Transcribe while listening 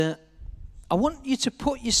I want you to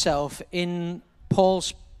put yourself in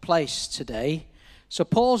Paul's place today. So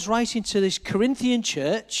Paul's writing to this Corinthian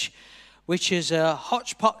church, which is a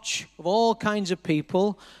hodgepodge of all kinds of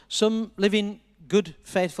people, some living good,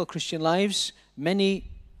 faithful Christian lives,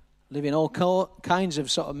 many living all kinds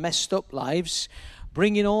of sort of messed up lives,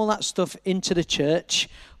 bringing all that stuff into the church.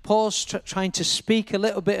 Paul's trying to speak a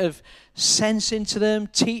little bit of sense into them,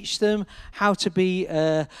 teach them how to be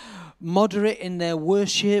moderate in their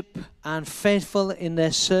worship and faithful in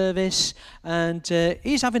their service. And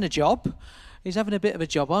he's having a job. He's having a bit of a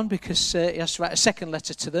job on because he has to write a second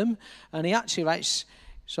letter to them. And he actually writes,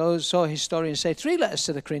 so historians say 3 letters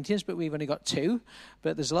to the Corinthians, but we've only got 2.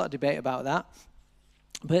 But there's a lot of debate about that.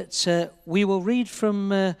 But we will read from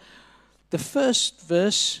the first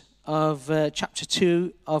verse of chapter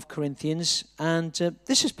 2 of Corinthians. And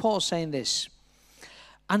this is Paul saying this.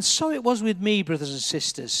 And so it was with me, brothers and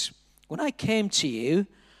sisters. When I came to you,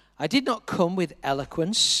 I did not come with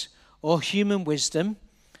eloquence or human wisdom,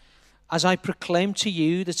 as I proclaimed to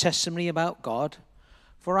you the testimony about God.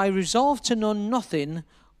 For I resolved to know nothing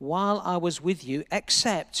while I was with you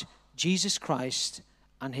except Jesus Christ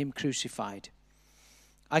and him crucified.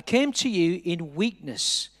 I came to you in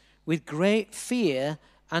weakness, with great fear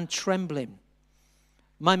and trembling.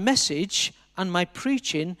 My message and my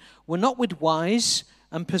preaching were not with wise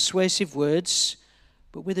and persuasive words,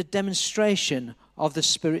 but with a demonstration of the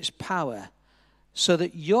Spirit's power, so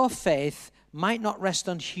that your faith might not rest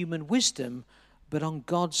on human wisdom, but on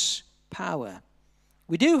God's power.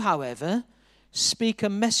 We do, however, speak a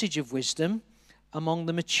message of wisdom among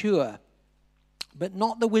the mature, but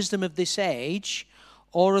not the wisdom of this age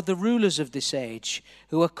or of the rulers of this age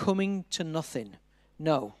who are coming to nothing.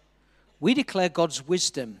 No, we declare God's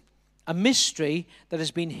wisdom, a mystery that has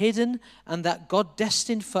been hidden and that God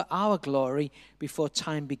destined for our glory before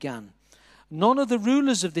time began. None of the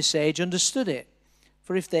rulers of this age understood it,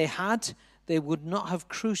 for if they had, they would not have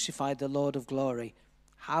crucified the Lord of glory.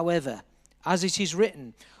 However, as it is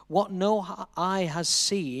written, what no eye has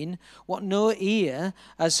seen, what no ear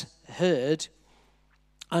has heard,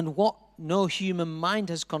 and what no human mind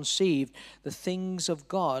has conceived, the things of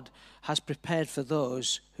God has prepared for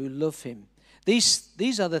those who love him.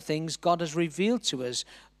 These are the things God has revealed to us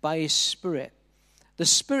by his Spirit. The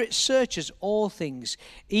Spirit searches all things,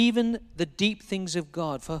 even the deep things of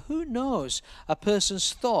God. For who knows a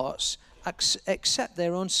person's thoughts except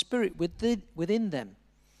their own spirit within them?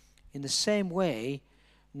 In the same way,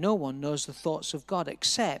 no one knows the thoughts of God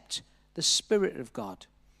except the Spirit of God.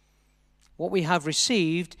 What we have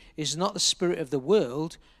received is not the spirit of the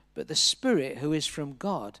world, but the Spirit who is from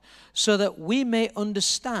God, so that we may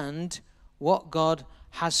understand what God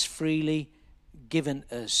has freely given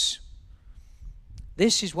us.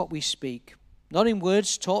 This is what we speak, not in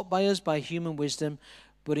words taught by us by human wisdom,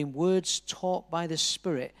 but in words taught by the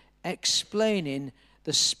Spirit, explaining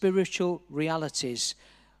the spiritual realities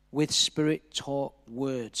with Spirit-taught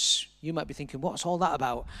words. You might be thinking, what's all that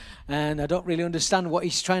about? And I don't really understand what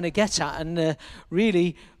he's trying to get at. And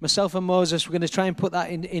really, myself and Moses, we're going to try and put that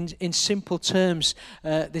in simple terms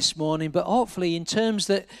this morning, but hopefully in terms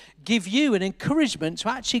that give you an encouragement to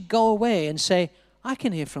actually go away and say, I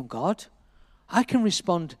can hear from God. I can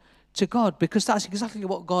respond to God, because that's exactly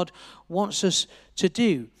what God wants us to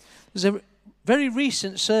do. There's a very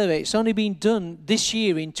recent survey. It's only been done this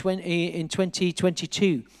year in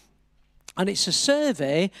 2022. And it's a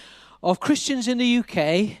survey of Christians in the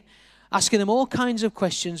UK, asking them all kinds of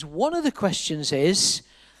questions. One of the questions is,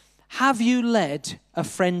 have you led a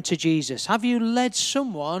friend to Jesus? Have you led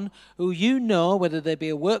someone who you know, whether they be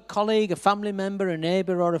a work colleague, a family member, a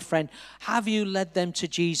neighbor, or a friend, have you led them to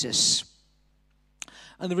Jesus?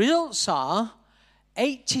 And the results are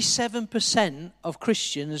 87% of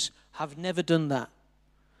Christians have never done that.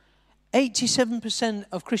 87%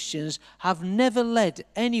 of Christians have never led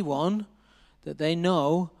anyone that they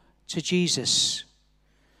know to Jesus.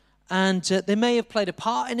 And they may have played a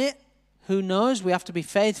part in it. Who knows? We have to be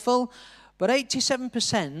faithful. But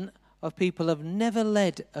 87% of people have never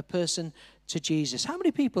led a person to Jesus. How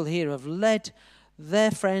many people here have led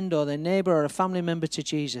their friend or their neighbor or a family member to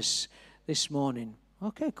Jesus this morning?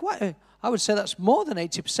 Okay, I would say that's more than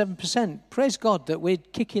 87%. Praise God that we're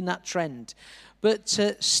kicking that trend. But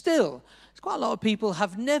still, quite a lot of people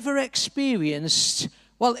have never experienced,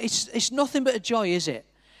 well, it's nothing but a joy, is it?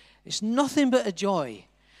 It's nothing but a joy.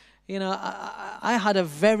 You know, I had a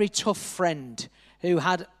very tough friend who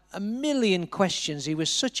had a million questions. He was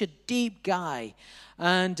such a deep guy.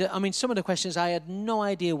 And, some of the questions I had no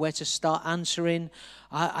idea where to start answering.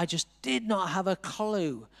 I just did not have a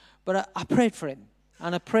clue. But I prayed for him.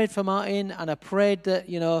 and I prayed for Martin, and I prayed that,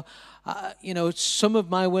 some of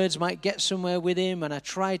my words might get somewhere with him, and I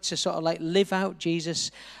tried to sort of like live out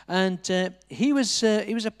Jesus. And he was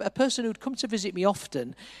a person who'd come to visit me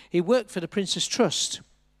often. He worked for the Prince's Trust.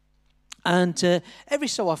 And every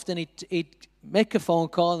so often he'd make a phone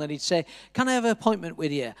call and he'd say, "Can I have an appointment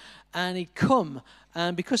with you?" And he'd come,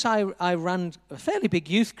 and because I ran a fairly big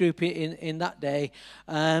youth group in that day,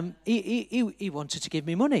 he wanted to give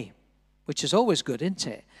me money, which is always good, isn't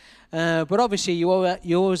it? But obviously you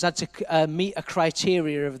always had to meet a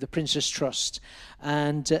criteria of the Prince's Trust.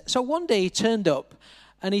 And so one day he turned up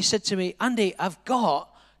and he said to me, "Andy, I've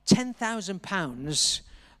got £10,000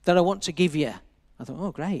 that I want to give you." I thought,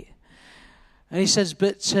 oh, great. And he says,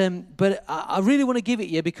 but I really want to give it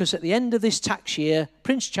you because at the end of this tax year,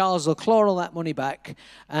 Prince Charles will claw all that money back,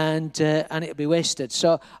 and it'll be wasted.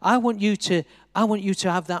 So I want you to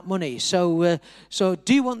have that money. So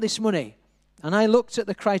do you want this money? And I looked at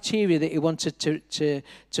the criteria that he wanted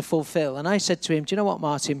to fulfill, and I said to him, "Do you know what,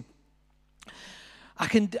 Martin? I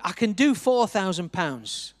can do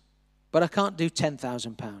 £4,000, but I can't do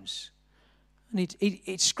 £10,000." And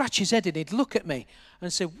he'd scratch his head and he'd look at me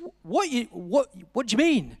and say, What do you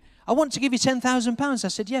mean? I want to give you £10,000. I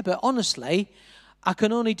said, "Yeah, but honestly, I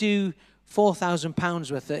can only do £4,000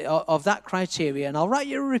 worth of that criteria, and I'll write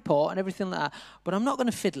you a report and everything like that, but I'm not going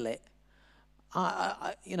to fiddle it.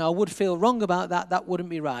 I would feel wrong about that. That wouldn't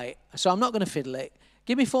be right. So I'm not going to fiddle it.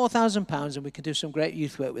 Give me £4,000 and we can do some great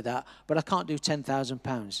youth work with that, but I can't do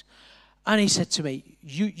 £10,000. And he said to me,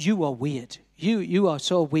 you are weird. You are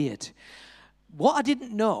so weird. What I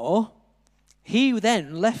didn't know, he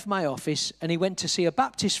then left my office and he went to see a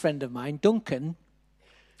Baptist friend of mine, Duncan,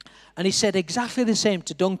 and he said exactly the same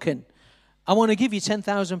to Duncan. "I want to give you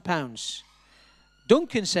 £10,000.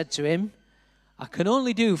 Duncan said to him, "I can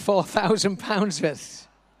only do £4,000 worth."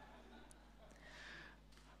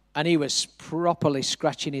 And he was properly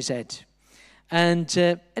scratching his head. And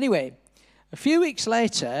anyway, a few weeks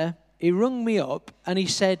later, he rung me up and he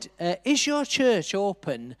said, "Is your church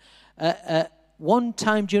open one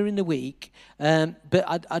time during the week,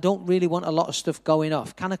 but I don't really want a lot of stuff going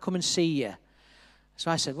off. Can I come and see you?" So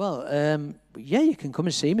I said, "Well, yeah, you can come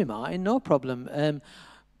and see me, Martin, no problem.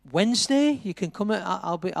 Wednesday, you can come.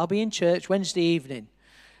 I'll be in church Wednesday evening."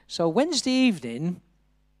 So Wednesday evening,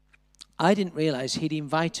 I didn't realize he'd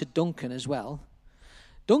invited Duncan as well.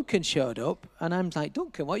 Duncan showed up, and I'm like,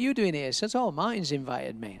 "Duncan, what are you doing here?" He says, "Oh, Martin's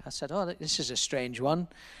invited me." I said, "Oh, this is a strange one."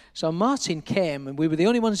 So Martin came, and we were the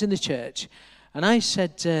only ones in the church. And I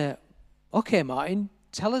said, "Okay, Martin,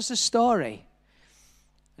 tell us the story."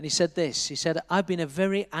 And he said this. He said, "I've been a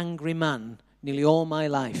very angry man nearly all my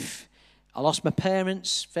life. I lost my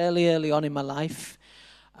parents fairly early on in my life.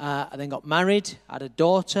 I then got married, had a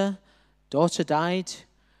daughter. Daughter died.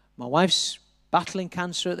 My wife's battling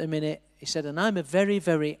cancer at the minute." He said, "And I'm a very,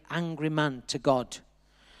 very angry man to God."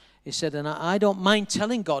 He said, "And I don't mind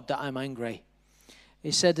telling God that I'm angry."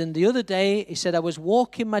 He said, "And the other day," he said, "I was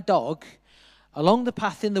walking my dog along the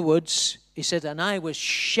path in the woods," he said, "and I was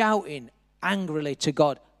shouting angrily to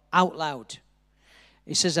God out loud."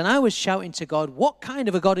 He says, "And I was shouting to God, what kind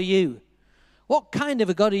of a God are you? What kind of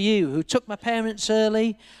a God are you who took my parents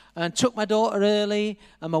early and took my daughter early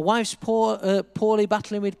and my wife's poorly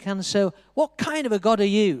battling with cancer? What kind of a God are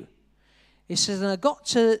you?" He says, "And I got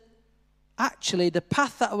to actually the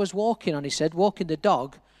path that I was walking on," he said, walking the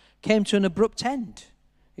dog, came to an abrupt end.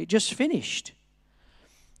 It just finished.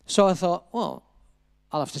 So I thought, well,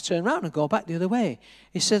 I'll have to turn around and go back the other way.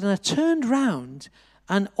 He said, "And I turned round,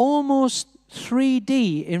 and almost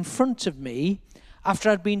 3D in front of me, after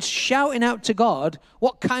I'd been shouting out to God,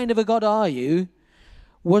 'What kind of a God are you?'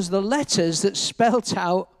 was the letters that spelt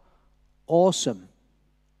out awesome."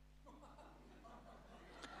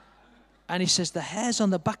 And he says, the hairs on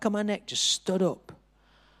the back of my neck just stood up.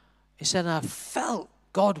 He said, and I felt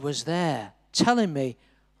God was there telling me,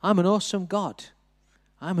 I'm an awesome God.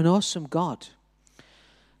 I'm an awesome God.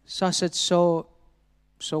 So I said, so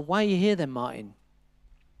why are you here then, Martin?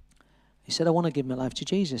 He said, I want to give my life to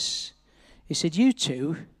Jesus. He said, you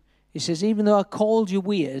two, he says, even though I called you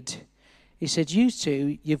weird, he said, you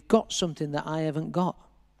two, you've got something that I haven't got.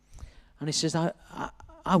 And he says,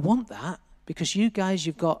 I want that because you guys,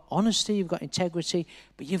 you've got honesty, you've got integrity,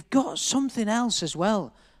 but you've got something else as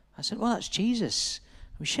well. I said, well, that's Jesus.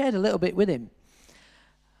 We shared a little bit with him.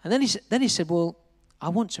 And then he said, well, I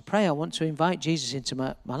want to pray. I want to invite Jesus into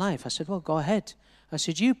my life. I said, well, go ahead. I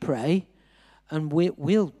said, you pray, and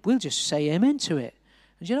we'll just say amen to it.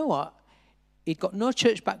 And you know what? He'd got no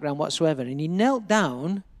church background whatsoever, and he knelt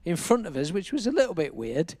down in front of us, which was a little bit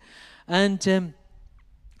weird, and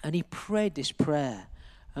he prayed this prayer.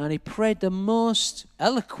 And he prayed the most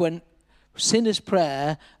eloquent sinner's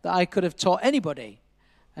prayer that I could have taught anybody.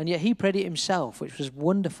 And yet he prayed it himself, which was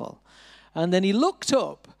wonderful. And then he looked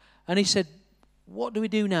up and he said, what do we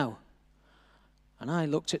do now? And I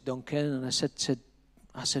looked at Duncan and I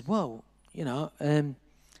said, well, I'll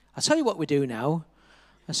tell you what we do now.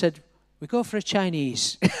 I said, we go for a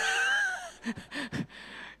Chinese.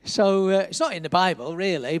 So it's not in the Bible,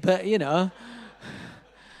 really, but,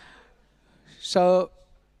 So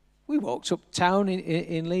we walked uptown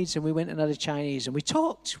in Leeds and we went and had a Chinese. And we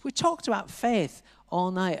talked about faith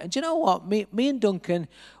all night. And do you know what? Me and Duncan,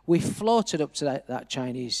 we floated up to that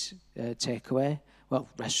Chinese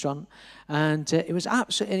restaurant. And it was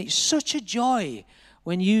absolutely, and it's such a joy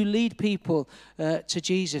when you lead people to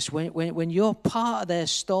Jesus, when you're part of their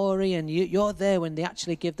story and you're there when they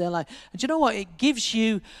actually give their life. And do you know what? It gives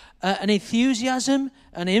you an enthusiasm,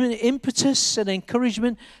 an impetus, an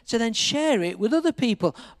encouragement to then share it with other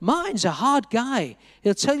people. Martin's a hard guy.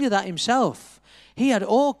 He'll tell you that himself. He had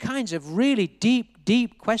all kinds of really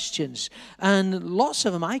deep questions, and lots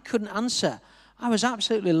of them I couldn't answer. I was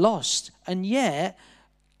absolutely lost, and yet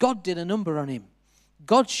God did a number on him.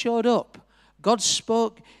 God showed up. God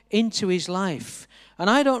spoke into his life.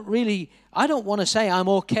 And I don't want to say I'm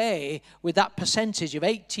okay with that percentage of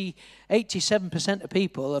 87% of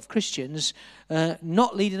people, of Christians,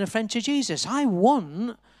 not leading a friend to Jesus. I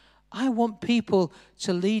want people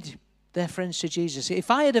to lead their friends to Jesus.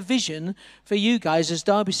 If I had a vision for you guys as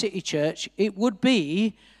Derby City Church, it would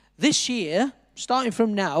be this year, starting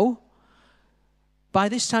from now, by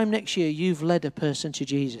this time next year, you've led a person to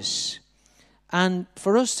Jesus. And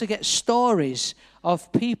for us to get stories of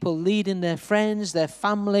people leading their friends, their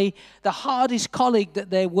family, the hardest colleague that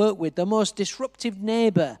they work with, the most disruptive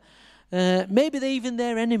neighbor, maybe even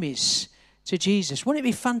their enemies, to Jesus. Wouldn't it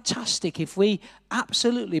be fantastic if we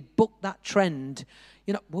absolutely booked that trend?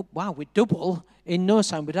 Wow, we'd double in no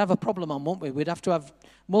time. We'd have a problem on, wouldn't we? We'd have to have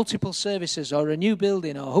multiple services or a new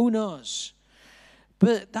building or who knows.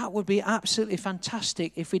 But that would be absolutely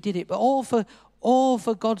fantastic if we did it. But all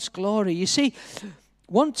for God's glory. You see,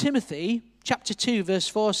 1 Timothy chapter 2 verse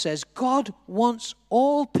 4 says, God wants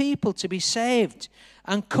all people to be saved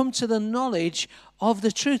and come to the knowledge of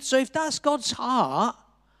the truth. So if that's God's heart,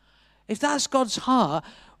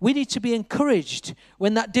 we need to be encouraged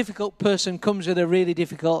when that difficult person comes with a really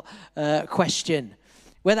difficult question.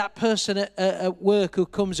 When that person at work who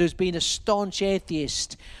comes who's been a staunch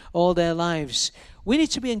atheist all their lives. We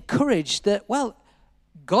need to be encouraged that, well,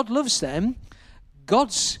 God loves them.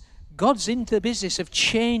 God's into the business of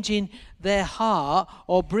changing their heart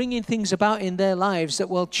or bringing things about in their lives that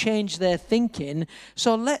will change their thinking.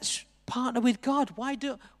 So let's partner with God. Why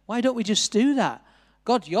don't we just do that?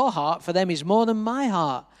 God, your heart for them is more than my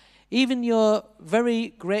heart. Even your very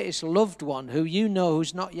greatest loved one who you know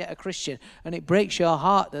who's not yet a Christian, and it breaks your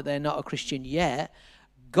heart that they're not a Christian yet,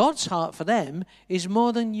 God's heart for them is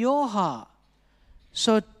more than your heart.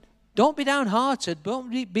 So don't be downhearted, don't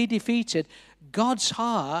be defeated. God's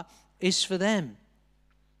heart is for them.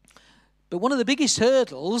 But one of the biggest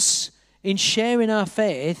hurdles in sharing our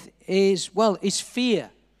faith is fear.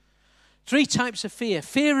 3 types of fear.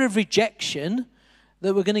 Fear of rejection,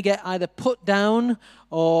 that we're going to get either put down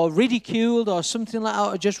or ridiculed or something like that,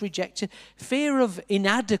 or just rejected. Fear of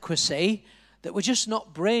inadequacy, that we're just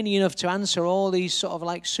not brainy enough to answer all these sort of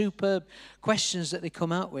like superb questions that they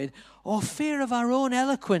come out with. Or fear of our own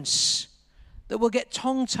eloquence, that we'll get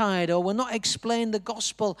tongue-tied or we'll not explain the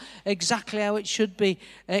gospel exactly how it should be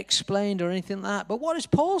explained or anything like that. But what does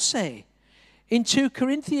Paul say in 2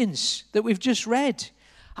 Corinthians that we've just read?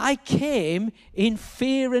 I came in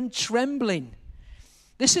fear and trembling.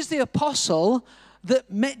 This is the apostle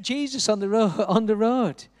that met Jesus on the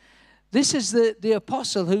road. This is the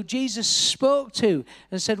apostle who Jesus spoke to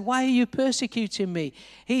and said, why are you persecuting me?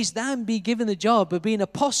 He's then been given the job of being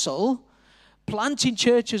apostle, planting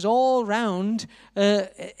churches all around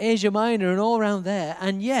Asia Minor and all around there.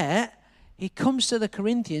 And yet, he comes to the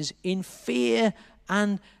Corinthians in fear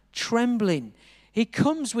and trembling. He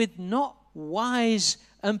comes with not wise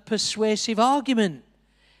and persuasive argument.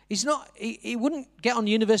 He wouldn't get on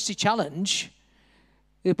University Challenge,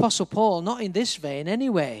 the Apostle Paul, not in this vein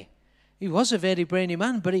anyway. He was a very brainy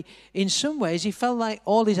man, but in some ways he felt like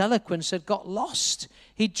all his eloquence had got lost.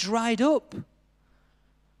 He dried up.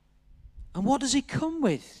 And what does he come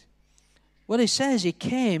with? Well, he says he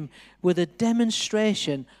came with a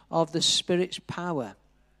demonstration of the Spirit's power.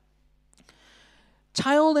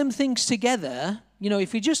 Tie all them things together.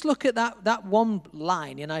 If you just look at that one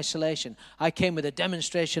line in isolation, I came with a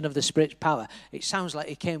demonstration of the Spirit's power. It sounds like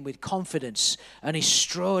he came with confidence and he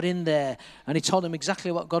strode in there and he told them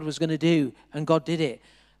exactly what God was going to do and God did it.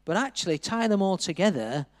 but actually tie them all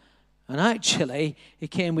together. And actually, he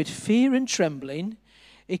came with fear and trembling.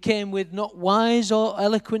 He came with not wise or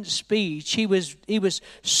eloquent speech. He was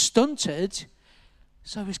stunted.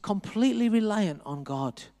 So he was completely reliant on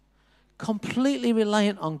God. Completely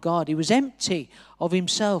reliant on God. He was empty of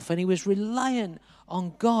himself, and he was reliant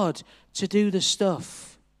on God to do the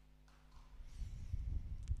stuff.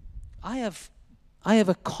 I have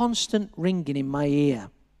a constant ringing in my ear.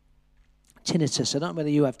 Tinnitus. I don't know whether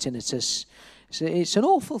you have tinnitus. It's an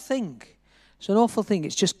awful thing. It's an awful thing.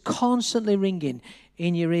 It's just constantly ringing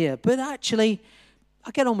in your ear. But actually,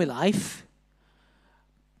 I get on with life.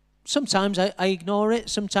 Sometimes I ignore it.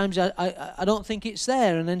 Sometimes I don't think it's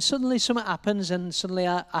there. And then suddenly something happens, and suddenly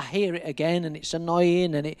I hear it again, and it's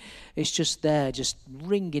annoying, and it's just there, just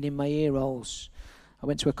ringing in my ear holes. I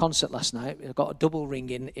went to a concert last night. I got a double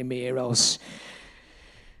ringing in my ear holes.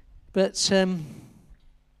 But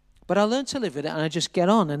I learned to live with it, and I just get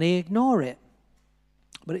on, and I ignore it.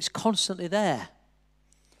 But it's constantly there.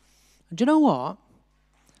 And do you know what?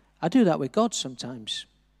 I do that with God sometimes.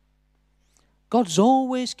 God's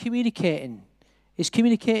always communicating. He's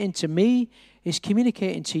communicating to me. He's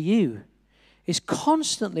communicating to you. He's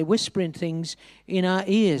constantly whispering things in our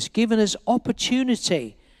ears, giving us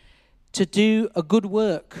opportunity to do a good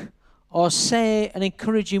work, or say an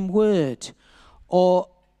encouraging word, or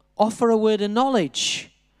offer a word of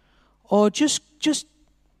knowledge, or just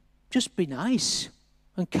be nice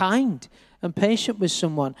and kind and patient with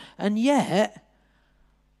someone. And yet,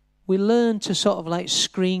 we learn to sort of like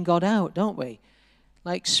screen God out, don't we?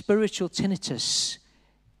 Like spiritual tinnitus.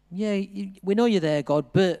 Yeah, we know you're there, God,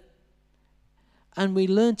 but... And we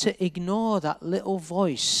learn to ignore that little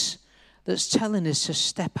voice that's telling us to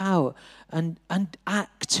step out and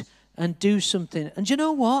act and do something. And you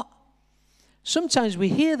know what? Sometimes we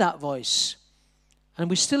hear that voice and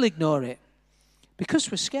we still ignore it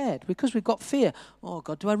because we're scared, because we've got fear. Oh,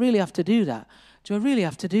 God, do I really have to do that? Do I really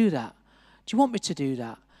have to do that? Do you want me to do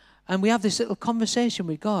that? And we have this little conversation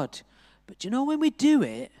with God. But do you know, when we do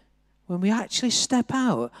it, when we actually step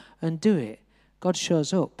out and do it, God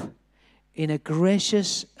shows up in a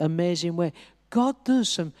gracious, amazing way. God does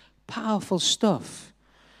some powerful stuff.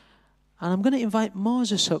 And I'm going to invite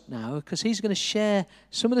Moses up now, because he's going to share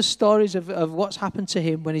some of the stories of what's happened to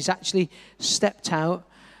him when he's actually stepped out.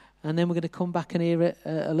 And then we're going to come back and hear it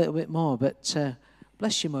a little bit more. But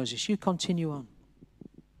bless you, Moses. You continue on.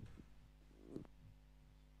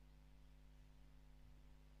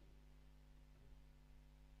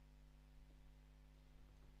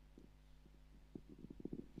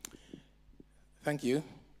 Thank you.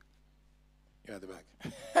 You're at the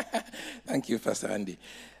back. Thank you, Pastor Andy.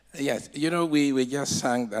 Yes, you know, we just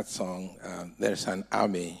sang that song, There's an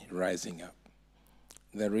Army Rising Up.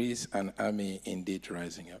 There is an army indeed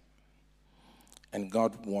rising up. And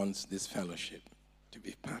God wants this fellowship to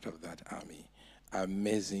be part of that army.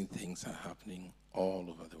 Amazing things are happening all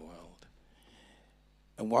over the world.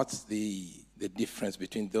 And what's the difference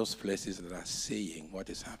between those places that are saying what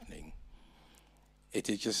is happening? It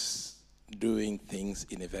is just doing things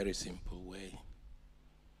in a very simple way.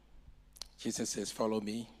 Jesus says, follow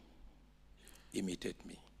me, imitate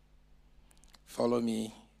me. Follow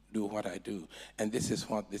me, do what I do. And this is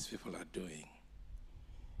what these people are doing.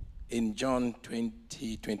 In John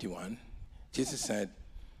 20:21, Jesus said,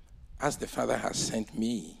 as the Father has sent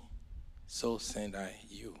me, so send I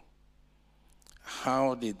you.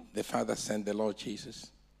 How did the Father send the Lord Jesus?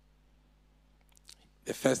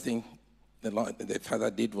 The first thing the Father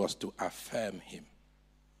did was to affirm him.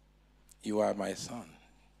 You are my Son,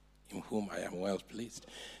 in whom I am well pleased.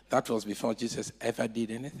 That was before Jesus ever did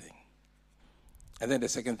anything. And then the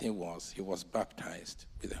second thing was, he was baptized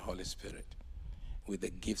with the Holy Spirit, with the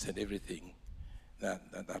gifts and everything that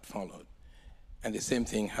followed. And the same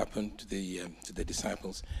thing happened to the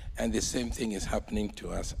disciples. And the same thing is happening to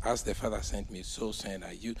us. As the Father sent me, so send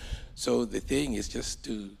I you. So the thing is just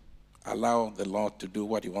to allow the Lord to do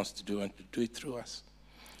what he wants to do and to do it through us.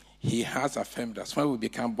 He has affirmed us. When we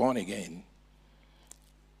become born again,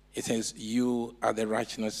 it says, you are the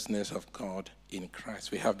righteousness of God in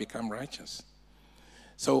Christ. We have become righteous.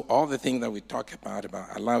 So all the things that we talk about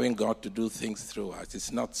allowing God to do things through us,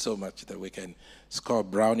 it's not so much that we can score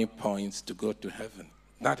brownie points to go to heaven.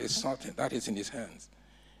 That is sorted. That is in his hands.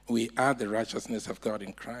 We are the righteousness of God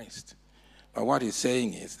in Christ. But what he's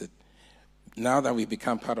saying is that now that we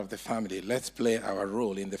become part of the family, let's play our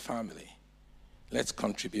role in the family. Let's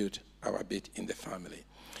contribute our bit in the family.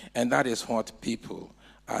 And that is what people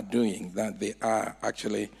are doing, that they are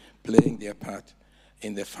actually playing their part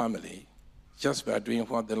in the family just by doing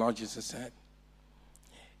what the Lord Jesus said.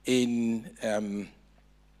 In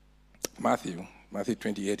Matthew Matthew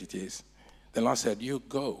 28 it is. The Lord said, you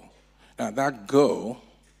go. Now that go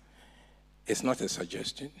is not a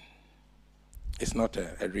suggestion. It's not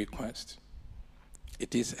a request.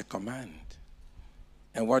 It is a command.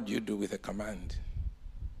 And what do you do with a command?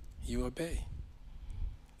 You obey.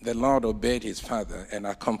 The Lord obeyed his Father and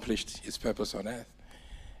accomplished his purpose on earth.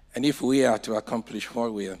 And if we are to accomplish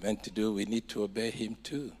what we are meant to do, we need to obey him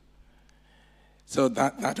too. So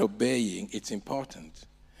that obeying, it's important.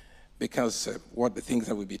 Because what the things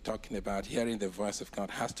that we'll be talking about, hearing the voice of God,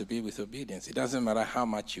 has to be with obedience. It doesn't matter how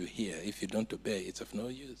much you hear. If you don't obey, it's of no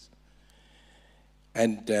use.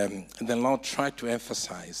 And the Lord tried to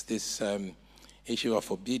emphasize this issue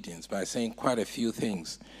of obedience by saying quite a few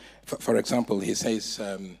things. For example, he says,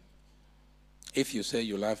 if you say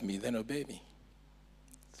you love me, then obey me.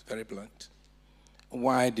 It's very blunt.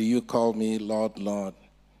 Why do you call me Lord, Lord,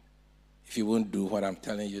 if you won't do what I'm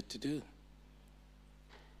telling you to do?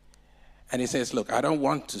 And he says, look, I don't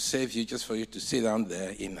want to save you just for you to sit down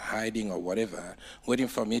there in hiding or whatever, waiting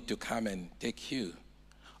for me to come and take you.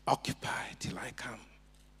 Occupy till I come.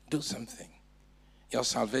 Do something. Your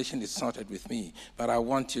salvation is sorted with me, but I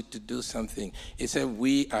want you to do something. He said,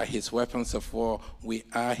 we are his weapons of war. We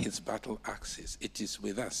are his battle axes. It is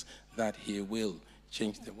with us that he will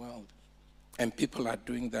change the world. And people are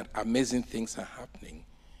doing that. Amazing things are happening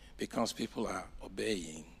because people are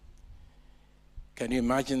obeying. Can you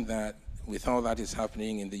imagine that with all that is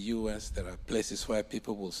happening in the U.S., there are places where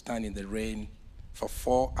people will stand in the rain for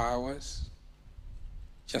 4 hours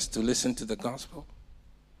just to listen to the gospel?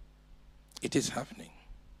 It is happening.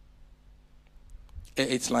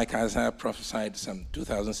 It's like Isaiah prophesied some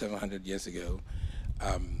 2,700 years ago,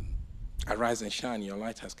 arise and shine, your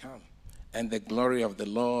light has come. And the glory of the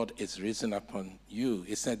Lord is risen upon you.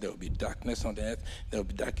 He said there will be darkness on the earth, there will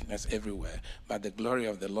be darkness everywhere. But the glory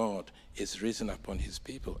of the Lord is risen upon his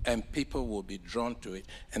people. And people will be drawn to it.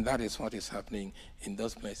 And that is what is happening in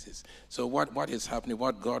those places. So what is happening,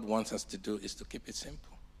 what God wants us to do is to keep it simple.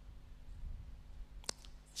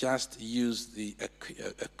 Just use the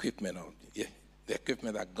equipment, the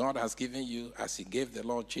equipment that God has given you as he gave the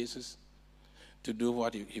Lord Jesus to do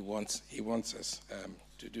what he wants us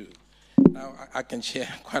to do. Now, I can share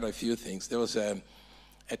quite a few things. There was a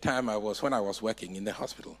time when I was working in the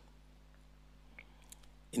hospital.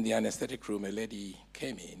 In the anesthetic room, a lady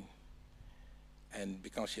came in, and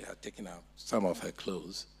because she had taken out some of her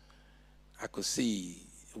clothes, I could see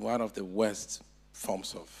one of the worst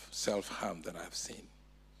forms of self-harm that I've seen.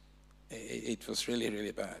 It was really,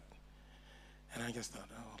 really bad. And I just thought,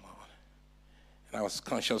 oh, Lord. And I was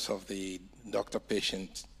conscious of the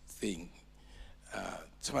doctor-patient thing.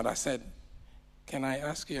 So I said, can I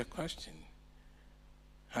ask you a question?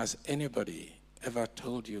 Has anybody ever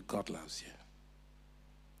told you God loves you?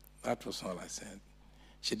 That was all I said.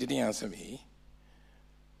 She didn't answer me,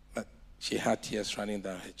 but she had tears running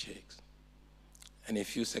down her cheeks. And a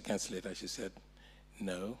few seconds later, she said,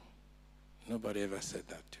 no, nobody ever said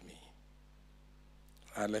that to me.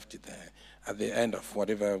 I left it there. At the end of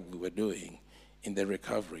whatever we were doing in the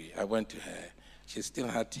recovery, I went to her. She still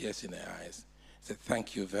had tears in her eyes. I said,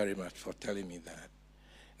 thank you very much for telling me that.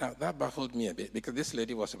 Now, that baffled me a bit because this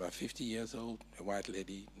lady was about 50 years old, a white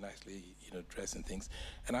lady, nicely dressed and things.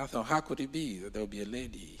 And I thought, how could it be that there would be a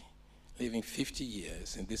lady living 50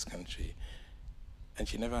 years in this country and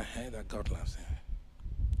she never heard that God loves her?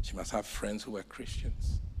 She must have friends who were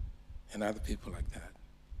Christians and other people like that.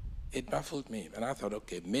 It baffled me. And I thought,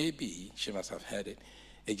 okay, maybe she must have heard it.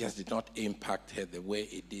 It just did not impact her the way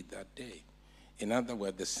it did that day. In other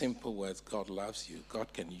words, the simple words, God loves you,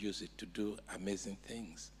 God can use it to do amazing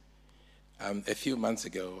things. A few months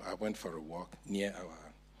ago, I went for a walk near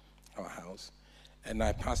our house, and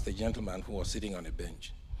I passed a gentleman who was sitting on a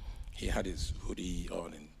bench. He had his hoodie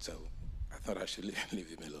on, and so I thought I should leave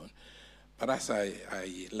him alone. But as I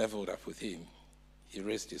leveled up with him, he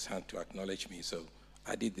raised his hand to acknowledge me, so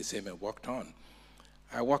I did the same and walked on.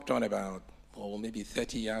 I walked on about, maybe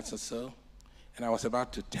 30 yards or so, and I was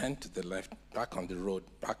about to turn to the left, back on the road,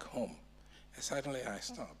 back home. And suddenly I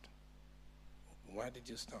stopped. Why did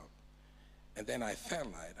you stop? And then I felt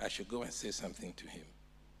like I should go and say something to him.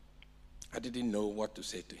 I didn't know what to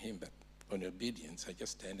say to him, but on obedience, I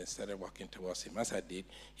just turned and started walking towards him. As I did,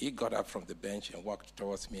 he got up from the bench and walked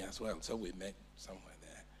towards me as well. So we met somewhere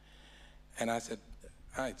there. And I said,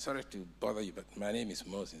 hi, sorry to bother you, but my name is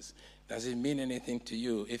Moses. Does it mean anything to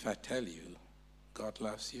you if I tell you God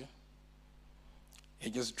loves you? He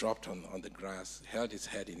just dropped on the grass, held his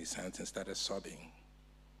head in his hands, and started sobbing.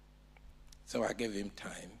 So I gave him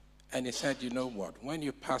time. And he said, you know what? When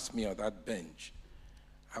you passed me on that bench,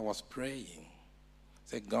 I was praying. I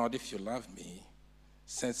said, God, if you love me,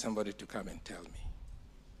 send somebody to come and tell me.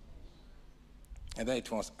 And then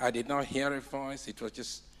it was, I did not hear a voice. It was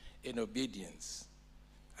just in obedience.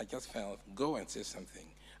 I just felt, go and say something.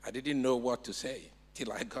 I didn't know what to say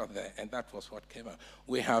till I got there, and that was what came out.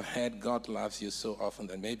 We have heard God loves you so often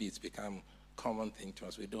that maybe it's become a common thing to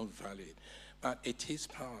us. We don't value it. But it is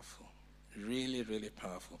powerful, really, really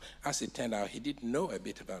powerful. As it turned out, he didn't know a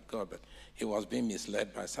bit about God, but he was being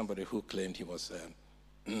misled by somebody who claimed he was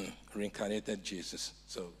reincarnated Jesus.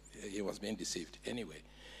 So he was being deceived. Anyway,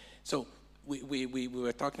 so we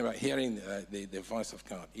were talking about hearing the voice of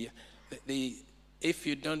God. Yeah, if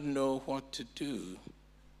you don't know what to do,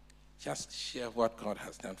 just share what God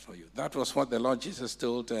has done for you. That was what the Lord Jesus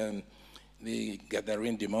told the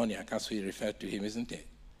Gadarene demoniac, as we referred to him, isn't it?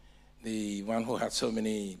 The one who had so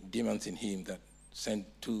many demons in him that sent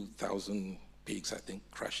 2,000 pigs, I think,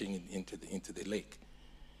 crashing into the lake.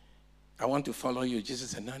 I want to follow you.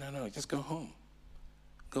 Jesus said, no, just go home.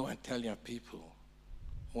 Go and tell your people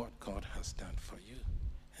what God has done for you.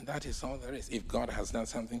 And that is all there is. If God has done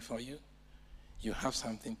something for you, you have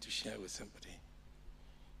something to share with somebody.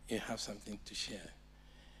 You have something to share.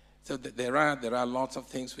 So there are lots of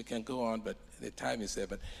things we can go on, but the time is there.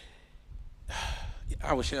 But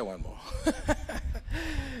I will share one more.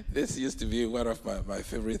 This used to be one of my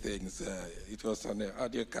favorite things. It was on an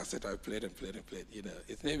audio cassette. I played and played and played. You know,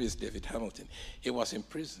 his name is David Hamilton. He was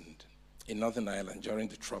imprisoned in Northern Ireland during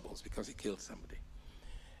the Troubles because he killed somebody.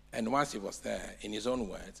 And once he was there, in his own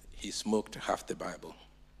words, he smoked half the Bible.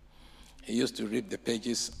 He used to rip the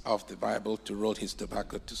pages of the Bible to roll his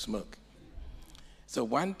tobacco to smoke. So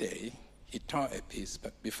one day, he tore a piece,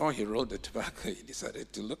 but before he rolled the tobacco, he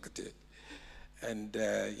decided to look at it. And,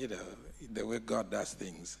 the way God does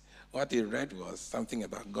things, what he read was something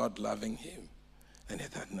about God loving him. And he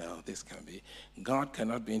thought, no, this can't be. God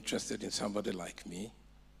cannot be interested in somebody like me.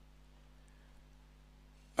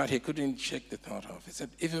 But he couldn't shake the thought off. He said,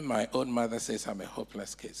 even my own mother says I'm a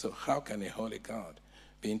hopeless case, so how can a holy God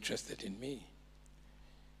be interested in me?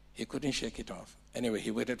 He couldn't shake it off. Anyway,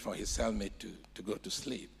 he waited for his cellmate to go to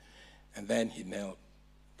sleep. And then he knelt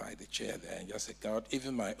by the chair there and just said, God,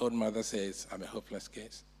 even my own mother says I'm a hopeless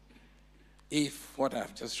case. If what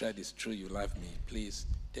I've just read is true, you love me, please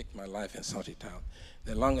take my life and sort it out.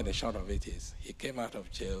 The long and the short of it is, he came out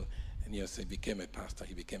of jail and he became a pastor,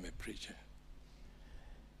 he became a preacher.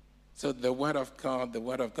 So the Word of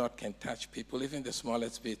God can touch people, even the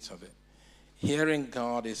smallest bits of it. Hearing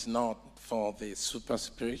God is not for the super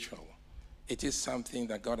spiritual. It is something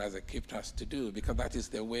that God has equipped us to do because that is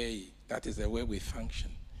the way we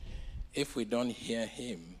function. If we don't hear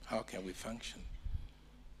him, how can we function?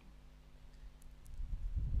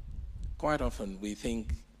 Quite often we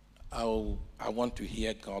think, oh, I want to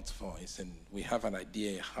hear God's voice, and we have an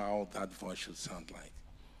idea how that voice should sound like.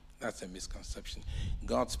 That's a misconception.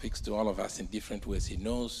 God speaks to all of us in different ways. He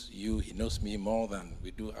knows you, he knows me more than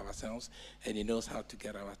we do ourselves, and he knows how to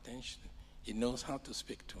get our attention. He knows how to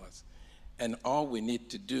speak to us. And all we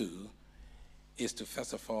need to do is to,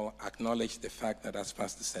 first of all, acknowledge the fact that, as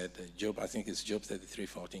Pastor said, Job, I think it's Job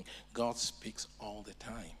 33:14, God speaks all the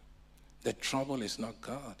time. The trouble is not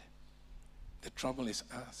God. The trouble is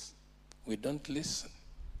us. We don't listen.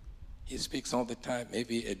 He speaks all the time.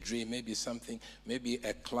 Maybe a dream, maybe something, maybe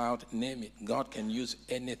a cloud, name it. God can use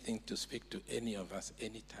anything to speak to any of us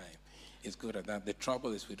anytime. He's good at that. The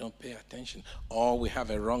trouble is we don't pay attention, or we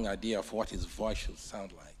have a wrong idea of what his voice should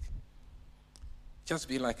sound like. Just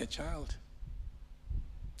be like a child.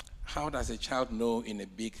 How does a child know in a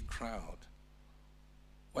big crowd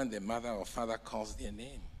when the mother or father calls their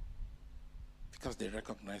name? Because they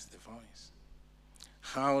recognize the voice.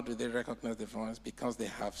 How do they recognize the voice? Because they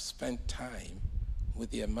have spent time with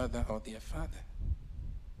their mother or their father.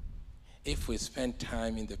 If we spend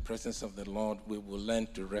time in the presence of the Lord, we will learn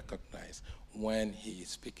to recognize when he is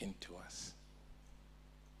speaking to us.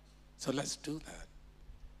 So let's do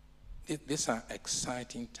that. These are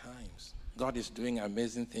exciting times. God is doing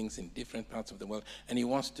amazing things in different parts of the world, and he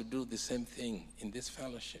wants to do the same thing in this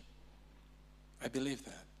fellowship. I believe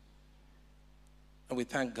that. And we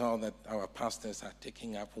thank God that our pastors are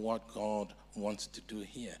taking up what God wants to do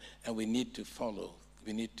here, and we need to follow.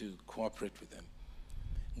 We need to cooperate with them.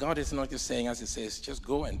 God is not just saying, as he says, just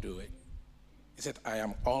go and do it. He said, I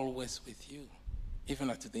am always with you, even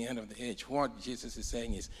at the end of the age. What Jesus is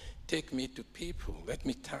saying is, take me to people. Let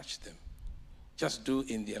me touch them. Just do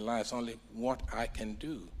in their lives only what I can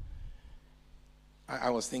do. I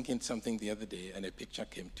was thinking something the other day, and a picture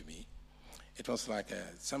came to me. It was like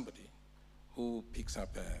somebody who picks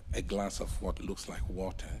up a glass of what looks like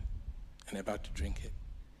water and about to drink it,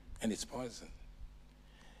 and it's poison.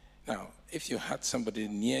 Now, if you had somebody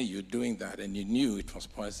near you doing that and you knew it was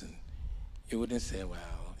poison, you wouldn't say, well,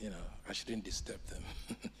 I shouldn't disturb them.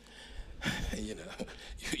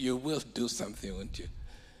 You will do something, won't you?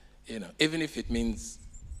 Even if it means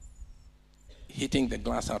hitting the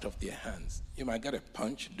glass out of their hands. You might get a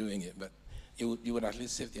punch doing it, but you would at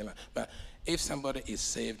least save their life. But if somebody is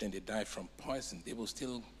saved and they die from poison, they will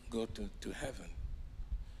still go to heaven.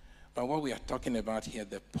 But what we are talking about here,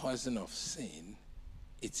 the poison of sin,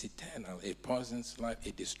 it's eternal. It poisons life.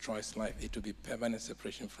 It destroys life. It will be permanent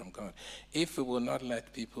separation from God. If we will not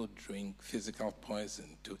let people drink physical poison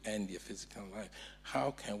to end their physical life,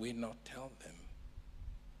 how can we not tell them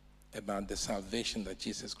about the salvation that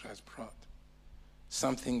Jesus Christ brought?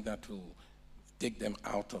 Something that will take them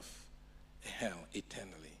out of hell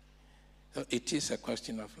eternally. So it is a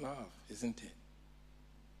question of love, isn't it?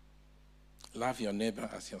 Love your neighbor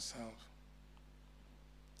as yourself.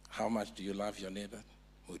 How much do you love your neighbor?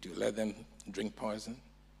 Would you let them drink poison?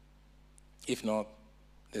 If not,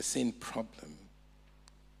 the sin problem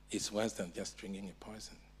is worse than just drinking a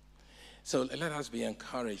poison. So let us be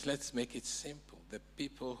encouraged. Let's make it simple. The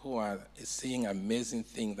people who are seeing amazing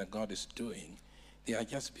things that God is doing, they are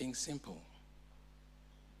just being simple.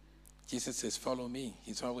 Jesus says, follow me.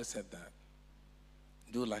 He's always said that.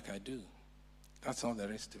 Do like I do. That's all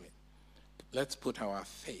there is to it. Let's put our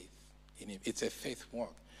faith in him. It's a faith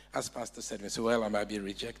walk. As Pastor said, we say, well, I might be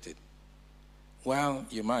rejected. Well,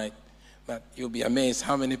 you might, but you'll be amazed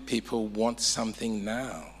how many people want something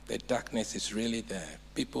now. The darkness is really there.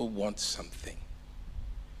 People want something.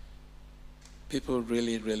 People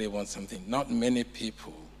really, really want something. Not many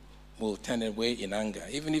people will turn away in anger.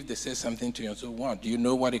 Even if they say something to you, so what? Do you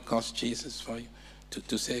know what it cost Jesus for you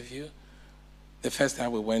to save you? The first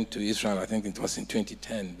time we went to Israel, I think it was in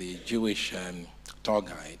 2010, the Jewish tour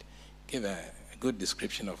guide gave a good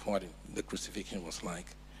description of what the crucifixion was like.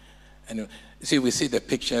 And see, we see the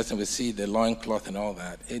pictures and we see the loincloth and all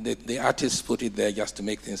that. The artists put it there just to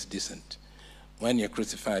make things decent. When you're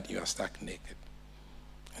crucified, you are stuck naked.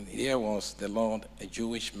 And here was the Lord, a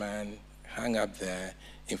Jewish man, hung up there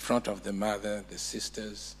in front of the mother, the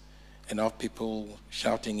sisters, and all people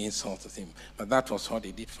shouting insults at him. But that was what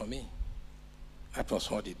he did for me. That was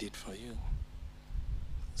what he did for you.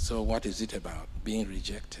 So what is it about? Being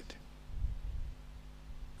rejected.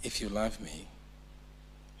 If you love me,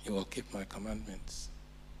 you will keep my commandments.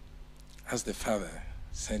 As the Father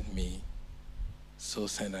sent me, so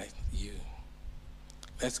send I you.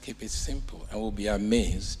 Let's keep it simple, and we'll be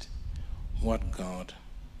amazed what God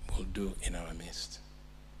will do in our midst.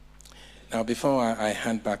 Now, before I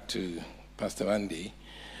hand back to Pastor Andy,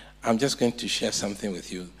 I'm just going to share something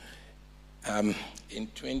with you. In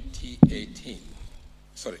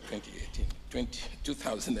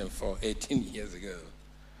 2004, 18 years ago,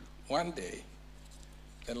 one day,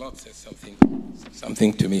 the Lord said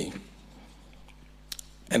something to me,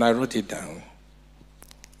 and I wrote it down.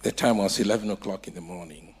 The time was 11 o'clock in the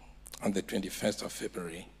morning on the 21st of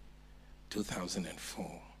February,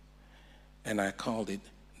 2004. And I called it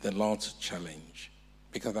the Lord's Challenge,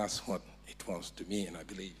 because that's what it was to me, and I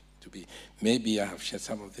believe to be. Maybe I have shared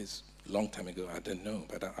some of this long time ago, I don't know,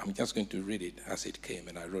 but I'm just going to read it as it came,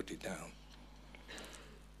 and I wrote it down.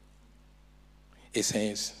 It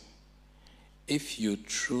says, if you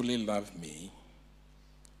truly love me,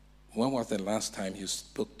 when was the last time you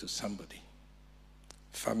spoke to somebody?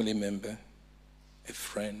 Family member, a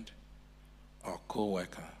friend, or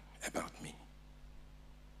co-worker about me?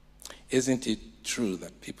 Isn't it true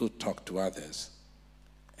that people talk to others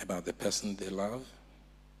about the person they love?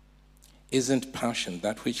 Isn't passion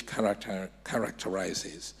that which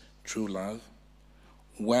characterizes true love?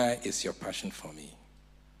 Where is your passion for me?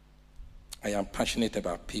 I am passionate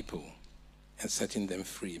about people and setting them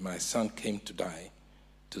free. My son came to die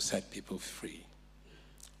to set people free.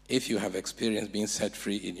 If you have experienced being set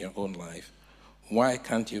free in your own life, why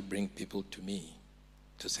can't you bring people to me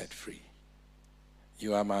to set free?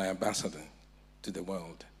 You are my ambassador to the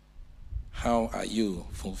world. How are you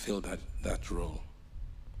fulfill that role?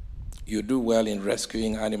 You do well in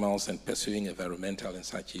rescuing animals and pursuing environmental and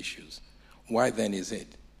such issues. Why then is it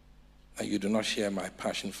that you do not share my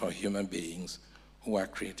passion for human beings who are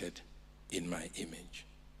created in my image?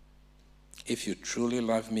 If you truly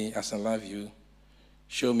love me as I love you,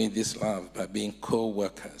 show me this love by being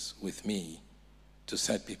co-workers with me to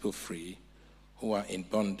set people free who are in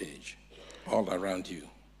bondage all around you.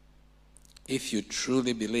 If you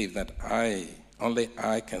truly believe that only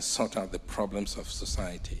I can sort out the problems of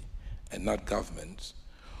society and not governments,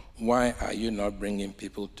 why are you not bringing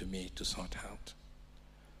people to me to sort out?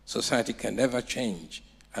 Society can never change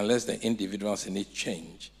unless the individuals in it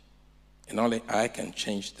change, And only I can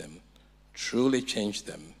change them, truly change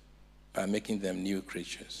them, by making them new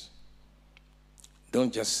creatures.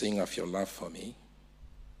 Don't just sing of your love for me.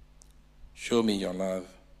 Show me your love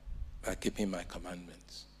by keeping my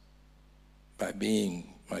commandments, by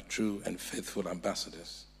being my true and faithful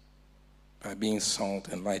ambassadors, by being salt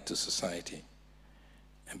and light to society,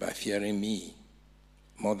 and by fearing me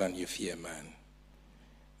more than you fear man.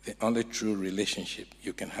 The only true relationship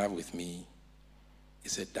you can have with me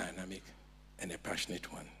is a dynamic and a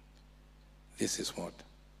passionate one. This is what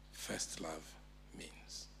first love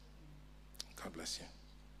means. God bless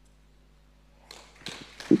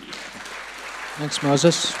you. Thanks,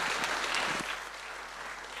 Moses.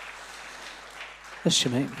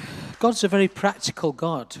 Listen, mate, God's a very practical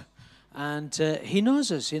God, and he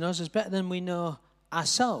knows us. He knows us better than we know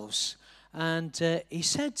ourselves. And he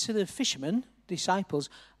said to the fishermen, disciples,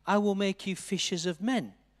 I will make you fishers of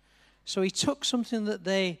men. So he took something that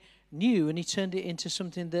they knew and he turned it into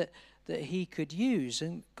something that he could use.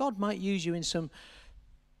 And God might use you in some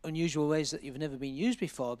unusual ways that you've never been used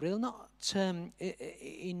before, but he'll not.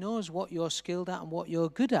 He knows what you're skilled at and what you're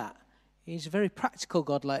good at. He's a very practical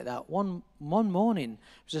God like that. One morning,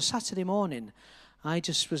 it was a Saturday morning, I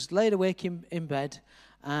just was laid awake in bed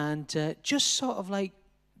and just sort of like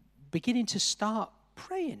beginning to start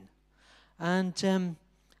praying. And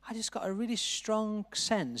I just got a really strong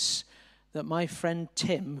sense that my friend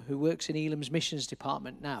Tim, who works in Elam's missions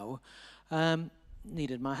department now,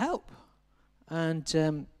 needed my help.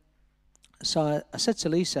 And so I said to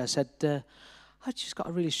Lisa, I said, I just got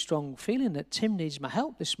a really strong feeling that Tim needs my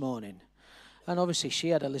help this morning. And obviously she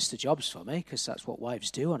had a list of jobs for me, because that's what wives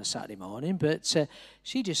do on a Saturday morning. But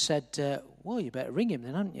she just said, well, you better ring him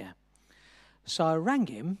then, hadn't you? So I rang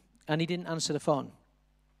him, and he didn't answer the phone.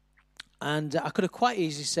 And I could have quite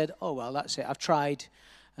easily said, oh, well, that's it. I've tried.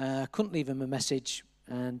 Couldn't leave him a message.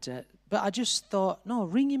 But I just thought, no,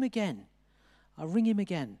 ring him again. I'll ring him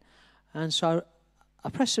again. And so I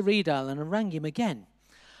pressed the redial and I rang him again.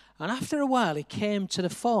 And after a while, he came to the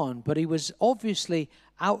phone, but he was obviously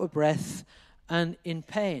out of breath and in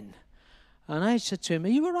pain. And I said to him, are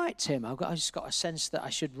you all right, Tim? I just got a sense that I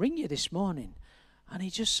should ring you this morning. And he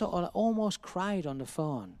just sort of almost cried on the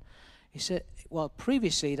phone. He said, well,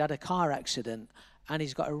 previously he'd had a car accident and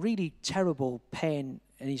he's got a really terrible pain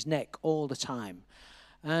in his neck all the time.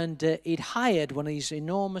 And he'd hired one of these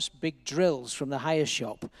enormous big drills from the hire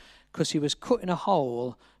shop because he was cutting a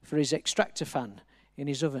hole for his extractor fan in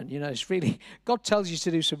his oven. You know, it's really, God tells you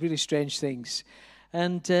to do some really strange things.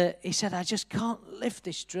 And he said, I just can't lift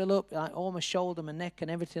this drill up, like all my shoulder, my neck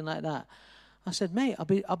and everything like that. I said, mate,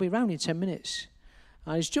 I'll be round in 10 minutes.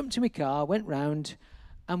 I just jumped in my car, went round,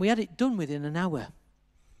 and we had it done within an hour.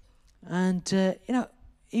 And,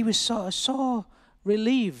 he was sort of so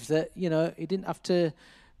relieved that, he didn't have to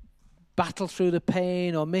battle through the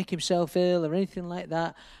pain or make himself ill or anything like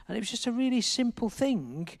that. And it was just a really simple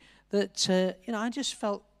thing that, I just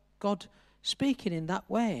felt God speaking in that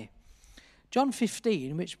way. John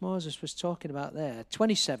 15, which Moses was talking about there,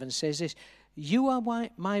 27 says this, you are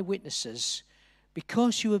my witnesses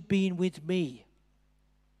because you have been with me.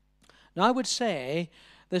 Now, I would say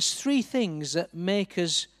there's three things that make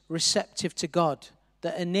us receptive to God,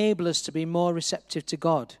 that enable us to be more receptive to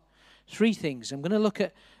God. Three things. I'm going to look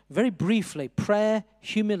at very briefly prayer,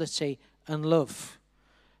 humility, and love.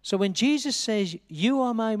 So when Jesus says, you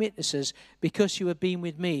are my witnesses because you have been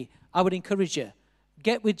with me, I would encourage you,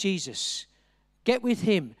 get with Jesus. Get with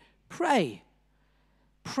him. Pray.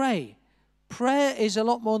 Pray. Prayer is a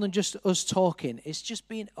lot more than just us talking. It's just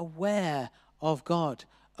being aware of God,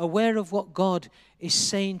 aware of what God is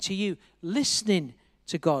saying to you, listening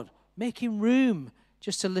to God, making room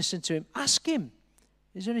just to listen to him. Ask him,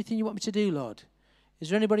 is there anything you want me to do, Lord? Is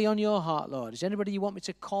there anybody on your heart, Lord? Is there anybody you want me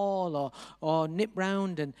to call or nip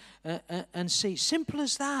round and see? Simple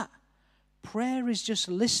as that. Prayer is just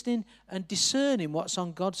listening and discerning what's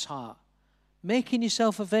on God's heart, making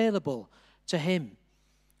yourself available to him.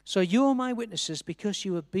 So you're my witnesses because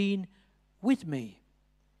you have been with me.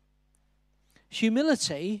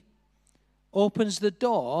 Humility opens the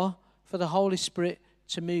door for the Holy Spirit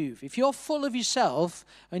to move. If you're full of yourself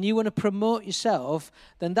and you want to promote yourself,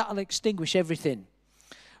 then that'll extinguish everything.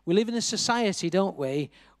 We live in a society, don't we,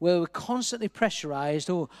 where we're constantly pressurized.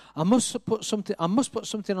 Oh, I must put something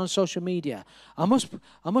on social media. I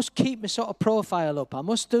must keep my sort of profile up. I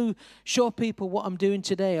must show people what I'm doing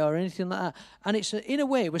today or anything like that. And it's in a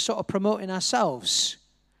way we're sort of promoting ourselves.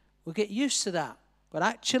 We'll get used to that. But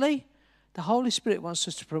actually, the Holy Spirit wants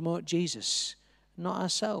us to promote Jesus, not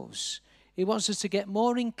ourselves. He wants us to get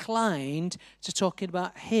more inclined to talking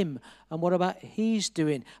about him and what about he's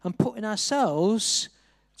doing and putting ourselves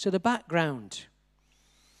to the background.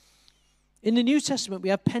 In the New Testament, we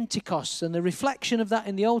have Pentecost, and the reflection of that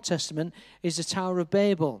in the Old Testament is the Tower of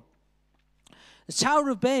Babel. The Tower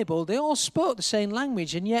of Babel, they all spoke the same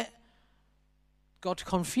language, and yet God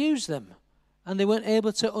confused them, and they weren't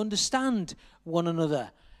able to understand one another.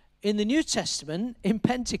 In the New Testament, in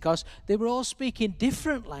Pentecost, they were all speaking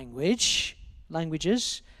different languages,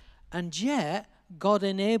 and yet God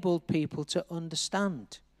enabled people to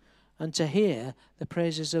understand and to hear the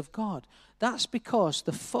praises of God. That's because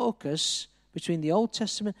the focus between the Old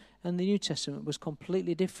Testament and the New Testament was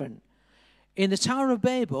completely different. In the Tower of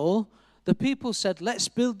Babel, the people said, let's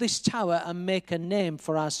build this tower and make a name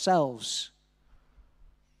for ourselves.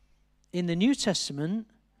 In the New Testament,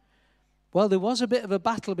 well, there was a bit of a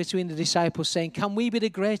battle between the disciples saying, can we be the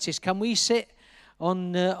greatest? Can we sit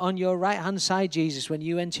on your right-hand side, Jesus, when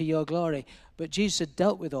you enter your glory? But Jesus had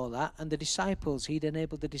dealt with all that, and he'd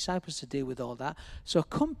enabled the disciples to deal with all that. So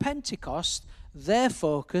come Pentecost, their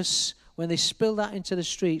focus, when they spilled that into the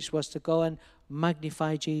streets, was to go and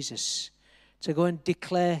magnify Jesus, to go and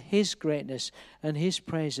declare his greatness and his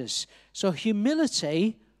praises. So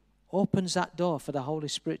humility opens that door for the Holy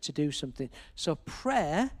Spirit to do something. So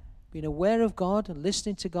prayer, being aware of God and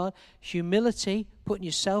listening to God, humility, putting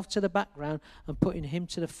yourself to the background and putting him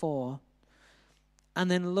to the fore,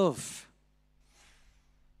 and then love.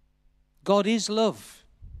 God is love,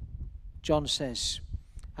 John says,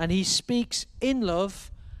 and he speaks in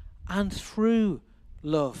love and through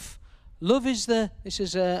love. Love is this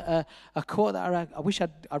is a quote that I wish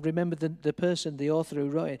I remembered the person, the author who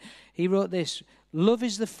wrote it. He wrote this: love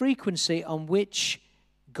is the frequency on which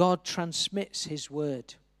God transmits his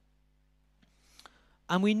word.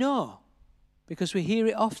 And we know, because we hear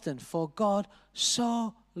it often, for God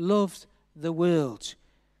so loved the world.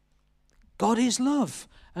 God is love,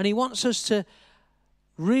 and he wants us to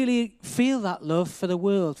really feel that love for the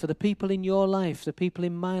world, for the people in your life, the people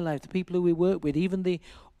in my life, the people who we work with, even the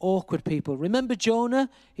awkward people. Remember Jonah?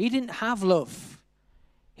 He didn't have love.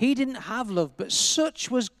 He didn't have love, but such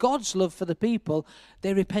was God's love for the people,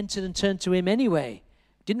 they repented and turned to him anyway.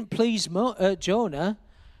 Didn't please Jonah.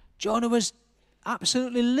 Jonah was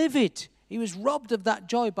absolutely livid. He was robbed of that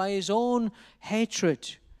joy by his own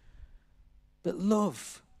hatred. But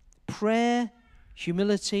love, prayer,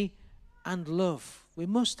 humility, and love. We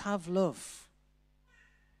must have love.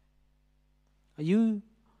 Are you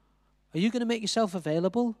going to make yourself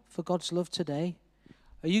available for God's love today?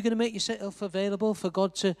 Are you going to make yourself available for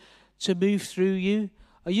God to move through you?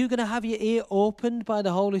 Are you going to have your ear opened by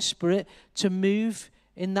the Holy Spirit to move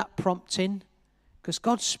in that prompting? Because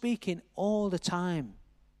God's speaking all the time.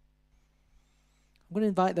 I'm going to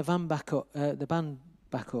invite the band back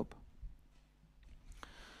up.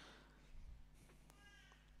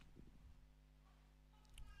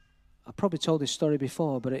 I probably told this story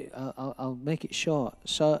before, but I'll make it short.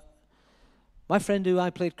 So, my friend who I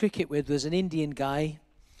played cricket with was an Indian guy,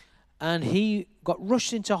 and he got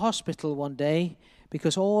rushed into hospital one day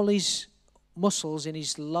because all his muscles in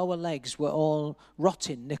his lower legs were all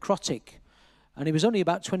rotting, necrotic. And he was only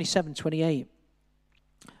about 27, 28.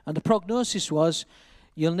 And the prognosis was,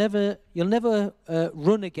 you'll never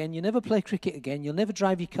run again, you'll never play cricket again, you'll never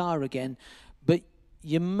drive your car again, but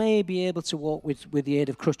you may be able to walk with the aid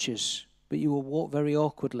of crutches, but you will walk very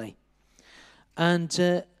awkwardly.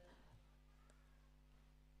 And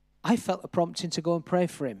I felt a prompting to go and pray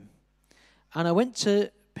for him. And I went to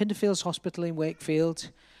Pinderfields Hospital in Wakefield,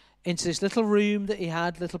 into this little room that he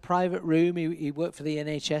had, little private room. He worked for the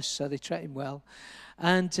NHS, so they treat him well.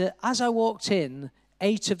 And as I walked in,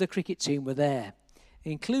 8 of the cricket team were there,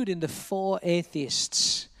 including the 4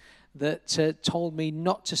 atheists that told me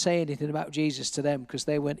not to say anything about Jesus to them because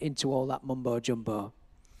they went into all that mumbo-jumbo.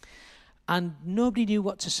 And nobody knew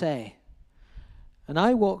what to say. And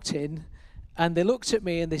I walked in, and they looked at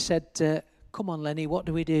me and they said, come on, Lenny, what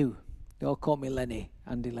do we do? They all called me Lenny,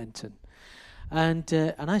 Andy Lenton. And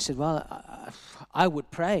I said, well, I would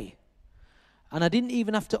pray. And I didn't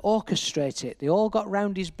even have to orchestrate it. They all got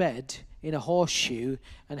round his bed in a horseshoe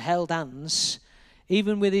and held hands,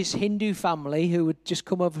 even with his Hindu family who had just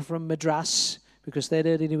come over from Madras because they'd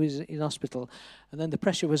heard he was in hospital. And then the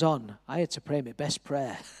pressure was on. I had to pray my best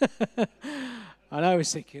prayer. And I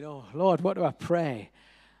was thinking, oh, Lord, what do I pray?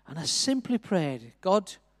 And I simply prayed,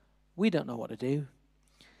 God, we don't know what to do.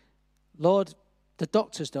 Lord, the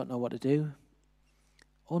doctors don't know what to do.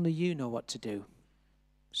 Only you know what to do.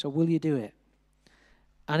 So will you do it?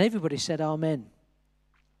 And everybody said amen.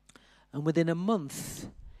 And within a month,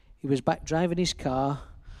 he was back driving his car,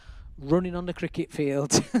 running on the cricket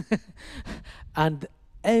field. And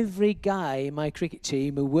every guy in my cricket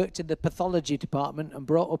team who worked in the pathology department and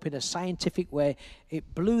brought up in a scientific way,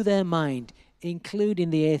 it blew their mind, including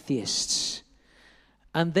the atheists.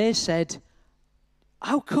 And they said,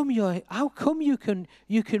 how come you can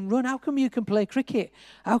run? How come you can play cricket?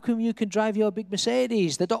 How come you can drive your big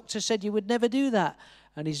Mercedes? The doctor said you would never do that.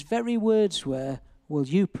 And his very words were, well,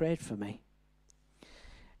 you prayed for me.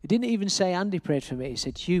 He didn't even say Andy prayed for me. He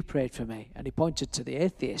said, you prayed for me. And he pointed to the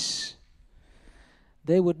atheists.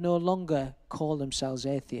 They would no longer call themselves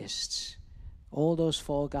atheists. All those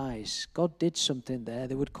 4 guys, God did something there.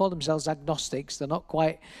 They would call themselves agnostics. They're not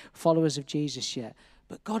quite followers of Jesus yet.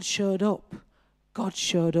 But God showed up. God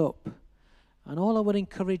showed up. And all I would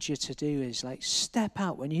encourage you to do is step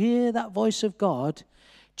out. When you hear that voice of God,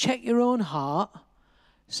 check your own heart.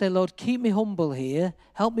 Say, Lord, keep me humble here.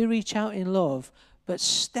 Help me reach out in love. But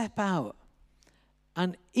step out.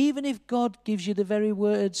 And even if God gives you the very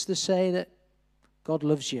words to say that God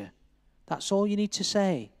loves you, that's all you need to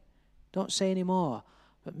say. Don't say any more.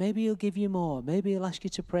 But maybe he'll give you more. Maybe he'll ask you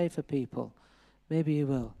to pray for people. Maybe he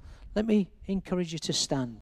will. Let me encourage you to stand.